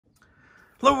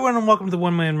Hello everyone and welcome to the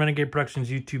One Man Renegade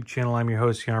Productions YouTube channel. I'm your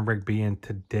host, Yarnberg B, and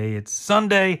today it's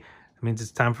Sunday. That means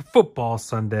it's time for Football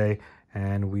Sunday,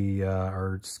 and we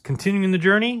are continuing the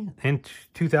journey into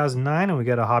 2009, and we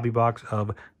got a hobby box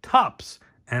of Topps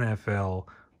NFL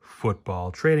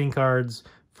football trading cards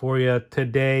for you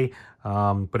today.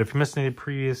 But if you missed any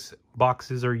previous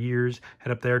boxes or years,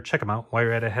 head up there, check them out. While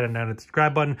you're at it, head on down to the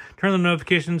subscribe button, turn on the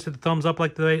notifications, hit the thumbs up,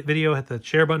 like the video, hit the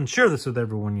share button, share this with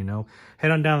everyone you know.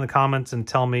 Head on down in the comments and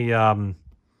tell me, I don't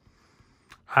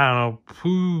know,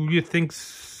 who's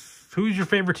your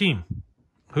favorite team?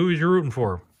 Who is you rooting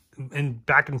for? And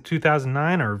back in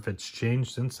 2009, or if it's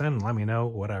changed since then, let me know,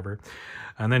 whatever.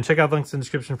 And then check out links in the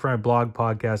description for my blog,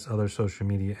 podcast, other social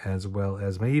media, as well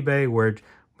as my eBay, where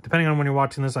depending on when you're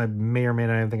watching this, I may or may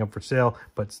not have anything up for sale,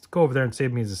 but go over there and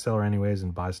save me as a seller anyways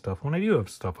and buy stuff when I do have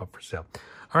stuff up for sale.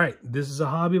 All right, this is a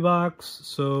hobby box,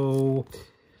 so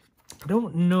I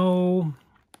don't know.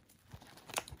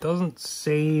 It doesn't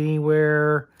say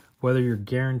anywhere whether you're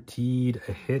guaranteed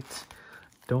a hit.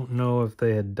 Don't know if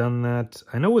they had done that.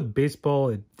 I know with baseball,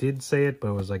 it did say it, but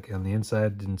it was like on the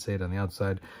inside, didn't say it on the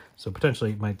outside. So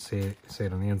potentially it might say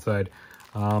it on the inside.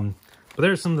 But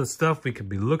there's some of the stuff we could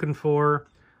be looking for.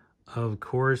 Of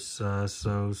course,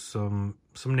 so some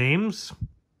names,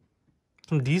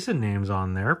 some decent names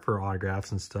on there for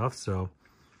autographs and stuff. So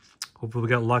hopefully we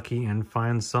got lucky and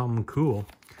find something cool.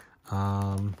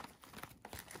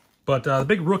 But the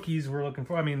big rookies we're looking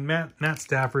for, I mean, Matt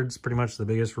Stafford's pretty much the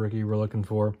biggest rookie we're looking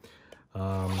for.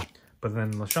 But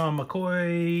then LaShawn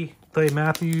McCoy, Clay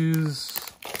Matthews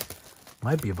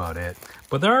might be about it.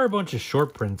 But there are a bunch of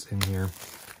short prints in here,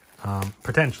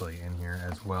 potentially in here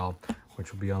as well,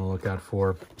 which we'll be on the lookout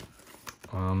for.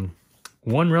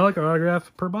 One relic or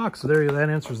autograph per box. So that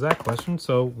answers that question.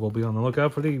 So we'll be on the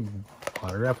lookout for the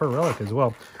autograph or relic as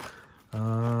well.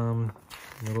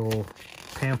 Little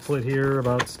pamphlet here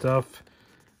about stuff.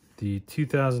 The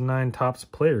 2009 Topps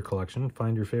Player Collection.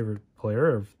 Find your favorite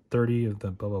player of 30 of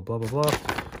the blah, blah, blah, blah,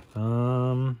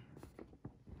 blah.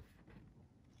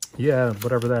 Yeah,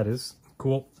 whatever that is.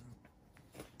 Cool.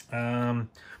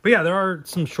 But yeah, there are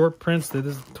some short prints.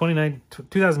 This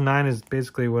 2009 is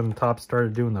basically when Topps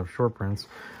started doing the short prints.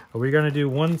 We're going to do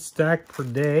one stack per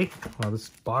day. Well, this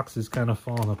box is kind of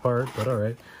falling apart, but all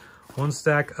right. One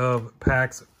stack of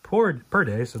packs per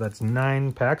day, so that's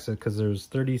 9 packs because there's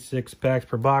 36 packs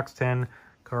per box, 10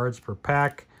 cards per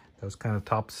pack. That was kind of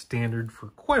Topps standard for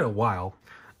quite a while,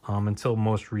 until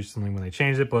most recently when they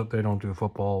changed it, but they don't do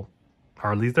football,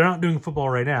 or at least they're not doing football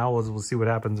right now. We'll see what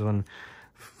happens when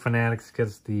Fanatics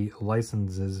gets the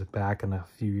licenses back in a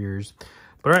few years.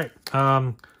 But all right,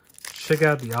 check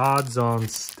out the odds on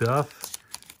stuff.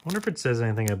 I wonder if it says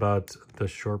anything about the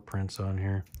short prints on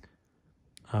here.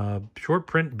 Short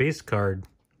print base card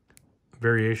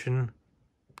variation,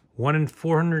 1 in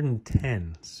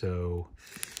 410. So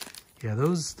yeah,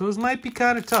 those might be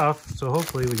kind of tough. So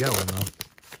hopefully we get one though.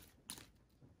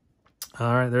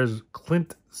 All right, there's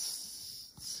Clint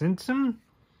Simpson,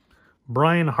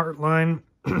 Brian Hartline.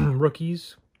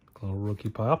 Rookies, a little rookie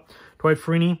pile. Dwight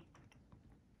Freeney,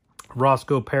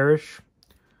 Roscoe Parrish.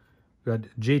 We got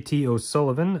JT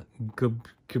O'Sullivan,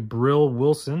 Gabriel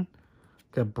Wilson.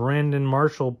 Got Brandon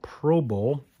Marshall Pro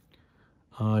Bowl.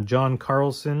 John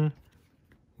Carlson.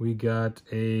 We got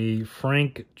a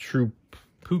Frank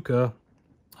Trupuka,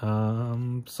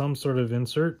 some sort of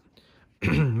insert.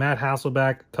 Matt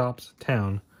Hasselback, Topps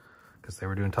Town, because they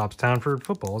were doing Topps Town for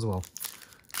football as well.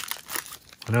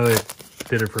 I know they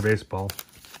did it for baseball.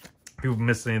 If you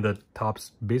missed any of the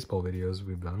Topps baseball videos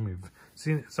we've done,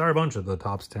 saw a bunch of the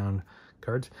Topps Town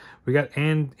cards. We got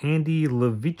Andy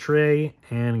Levitre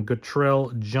and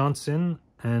Guttrell Johnson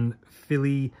and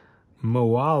Philly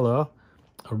Moala,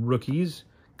 rookies.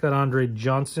 Got Andre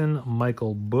Johnson,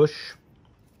 Michael Bush,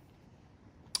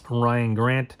 Ryan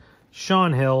Grant,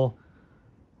 Sean Hill,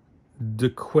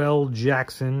 DeQuell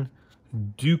Jackson,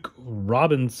 Duke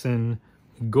Robinson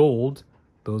Gold.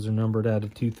 Those are numbered out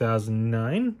of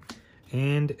 2009.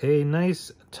 And a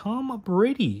nice Tom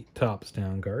Brady Topps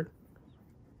Town card.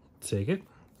 Take it.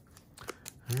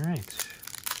 All right.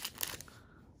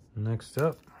 Next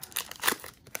up.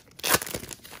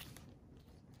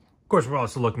 Of course, we're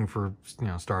also looking for,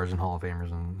 stars and Hall of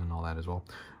Famers and all that as well,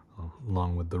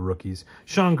 along with the rookies.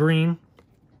 Sean Green,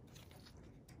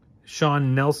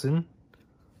 Sean Nelson,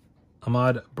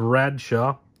 Ahmad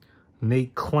Bradshaw,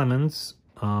 Nate Clemens,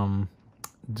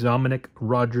 Dominic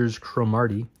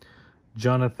Rogers-Cromartie,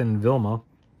 Jonathan Vilma,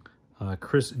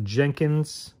 Chris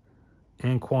Jenkins,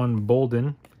 Anquan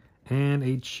Bolden, and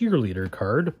a cheerleader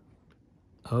card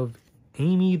of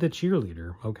Amy the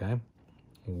Cheerleader. Okay,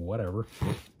 whatever.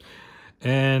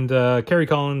 And Kerry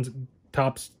Collins,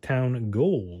 Topps Town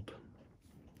Gold.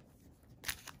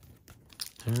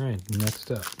 All right,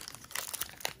 next up.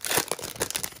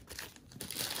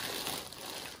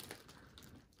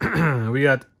 We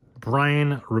got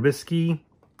Brian Rubisky,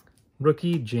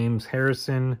 rookie, James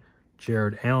Harrison,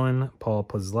 Jared Allen, Paul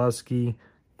Pozlowski,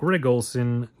 Greg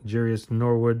Olson, Jarius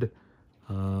Norwood.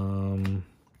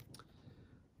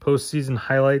 Postseason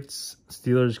highlights.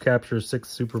 Steelers capture 6th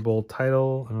Super Bowl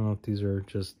title. I don't know if these are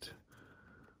just...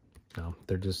 No,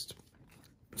 they're just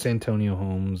Santonio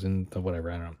Holmes and whatever.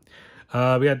 I don't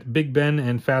know. We got Big Ben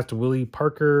and Fast Willie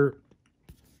Parker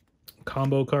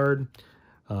combo card.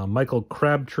 Michael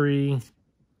Crabtree,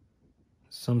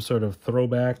 some sort of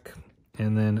throwback.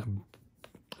 And then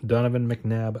Donovan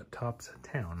McNabb, Topps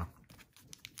Town.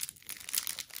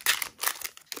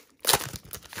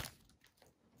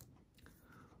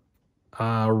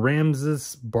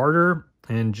 Ramses Barter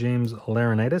and James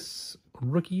Laurinaitis,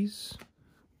 rookies.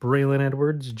 Braylon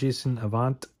Edwards, Jason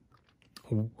Avant,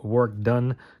 Warwick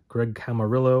Dunn, Greg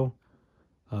Camarillo,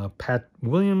 Pat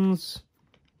Williams,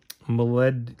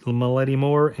 Malety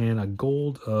Moore, and a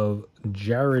gold of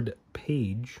Jared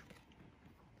Page,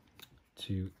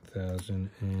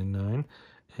 2009.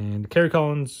 And Kerry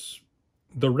Collins,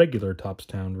 the regular Topps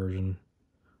Town version.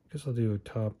 I guess I'll do a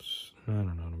Topps. I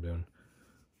don't know what I'm doing.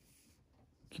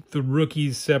 Keep the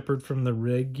rookies separate from the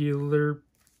regular.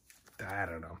 I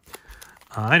don't know.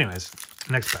 Anyways,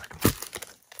 next pack.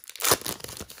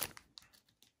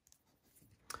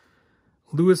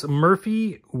 Lewis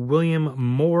Murphy, William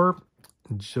Moore,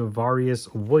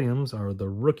 Javarius Williams are the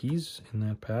rookies in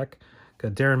that pack.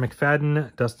 Got Darren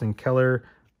McFadden, Dustin Keller,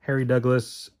 Harry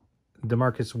Douglas,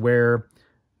 DeMarcus Ware,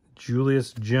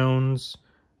 Julius Jones,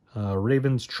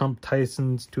 Ravens Trump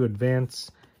Tysons to advance,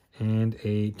 and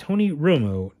a Tony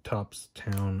Romo Topps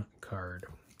Town card.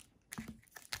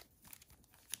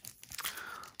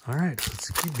 All right,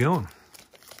 let's keep going.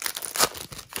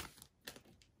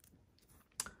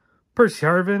 Percy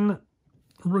Harvin,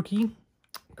 rookie.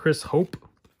 Chris Hope.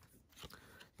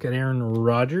 Got Aaron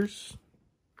Rodgers.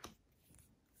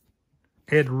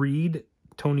 Ed Reed,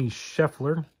 Tony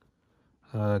Scheffler.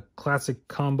 Classic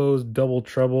combos, Double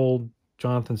Trouble,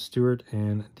 Jonathan Stewart,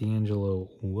 and D'Angelo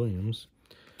Williams.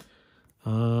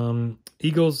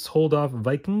 Eagles hold off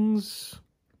Vikings.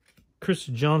 Chris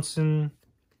Johnson.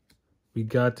 We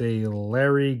got a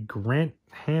Larry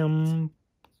Grantham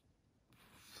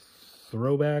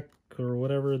throwback or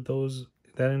whatever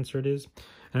that insert is.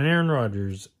 And Aaron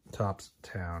Rodgers, Topps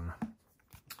Town.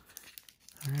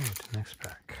 All right, next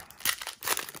pack.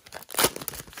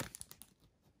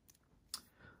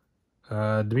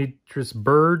 Demetrius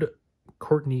Byrd,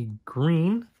 Courtney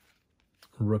Green,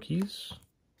 rookies.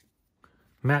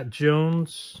 Matt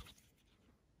Jones,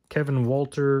 Kevin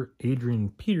Walter,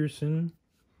 Adrian Peterson,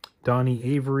 Donnie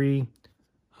Avery,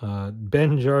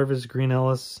 Ben Jarvis, Green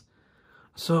Ellis.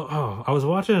 So, I was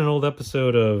watching an old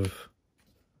episode of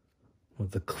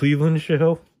the Cleveland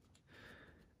Show,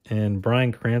 and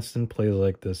Bryan Cranston plays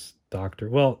like this doctor.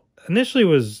 Well, initially it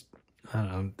was, I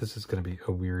don't know, this is going to be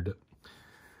a weird,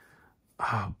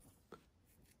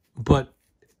 but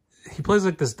he plays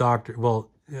like this doctor. Well,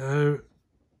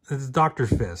 it's Dr.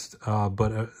 Fist,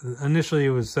 but initially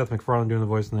it was Seth MacFarlane doing the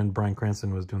voice, and then Bryan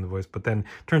Cranston was doing the voice. But then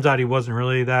turns out he wasn't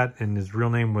really that, and his real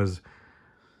name was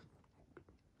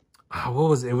what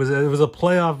was it? It was a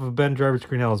playoff of Ben Jarvis,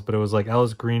 Green Ellis, but it was like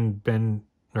Ellis Green Ben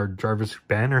or Jarvis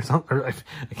Ben or something. Or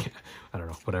I don't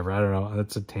know. Whatever. I don't know.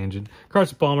 That's a tangent.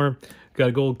 Carson Palmer got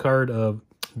a gold card of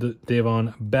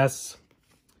Davon Bess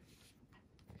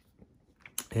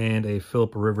and a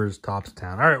Phillip Rivers Topps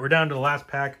Town. All right, we're down to the last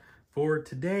pack for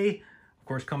today. Of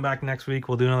course, come back next week.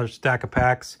 We'll do another stack of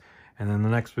packs, and then the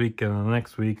next week and the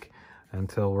next week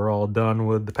until we're all done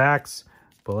with the packs.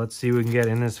 But let's see what we can get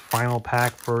in this final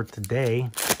pack for today.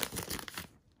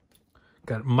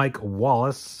 Got Mike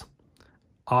Wallace,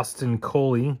 Austin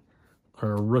Coley,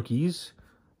 our rookies.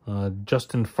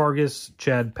 Justin Fargas,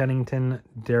 Chad Pennington,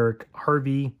 Derek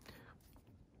Harvey,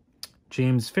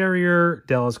 James Ferrier,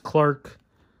 Dallas Clark,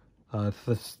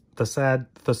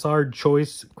 Thasard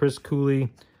Choice, Chris Cooley,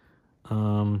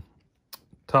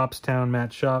 Topps Town,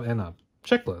 Matt Shaw, and a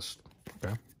checklist.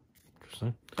 Okay,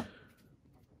 interesting.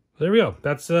 There we go.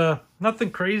 That's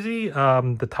nothing crazy.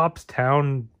 The Topps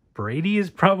Town Brady is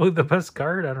probably the best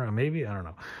card. I don't know. Maybe. I don't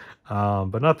know.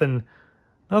 But nothing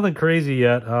crazy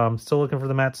yet. Still looking for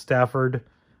the Matt Stafford.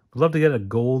 Would love to get a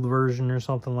gold version or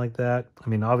something like that. I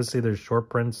mean, obviously there's short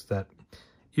prints that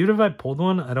even if I pulled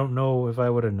one, I don't know if I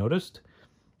would have noticed.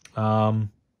 I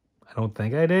don't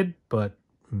think I did, but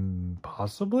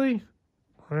possibly.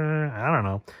 I don't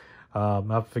know. I'll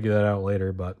have to figure that out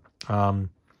later. But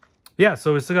yeah,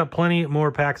 so we still got plenty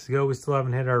more packs to go. We still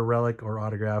haven't hit our relic or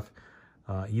autograph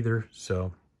either,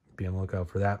 so be on the lookout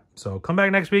for that. So come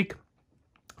back next week.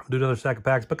 I'll do another stack of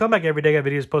packs, but come back every day. I got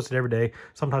videos posted every day,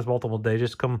 sometimes multiple days.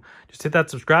 Just hit that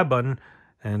subscribe button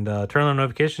and turn on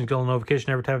notifications. Get a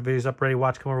notification every time a video's up, ready.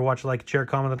 Watch, come over, watch, like, share,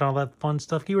 comment, and all that fun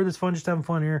stuff. Keyword is fun, just having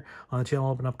fun here on the channel.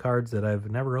 Open up cards that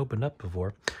I've never opened up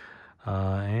before.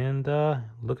 And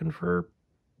looking for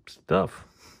stuff.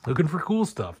 Looking for cool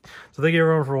stuff. So thank you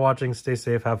everyone for watching. Stay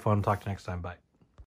safe, have fun. Talk to you next time. Bye.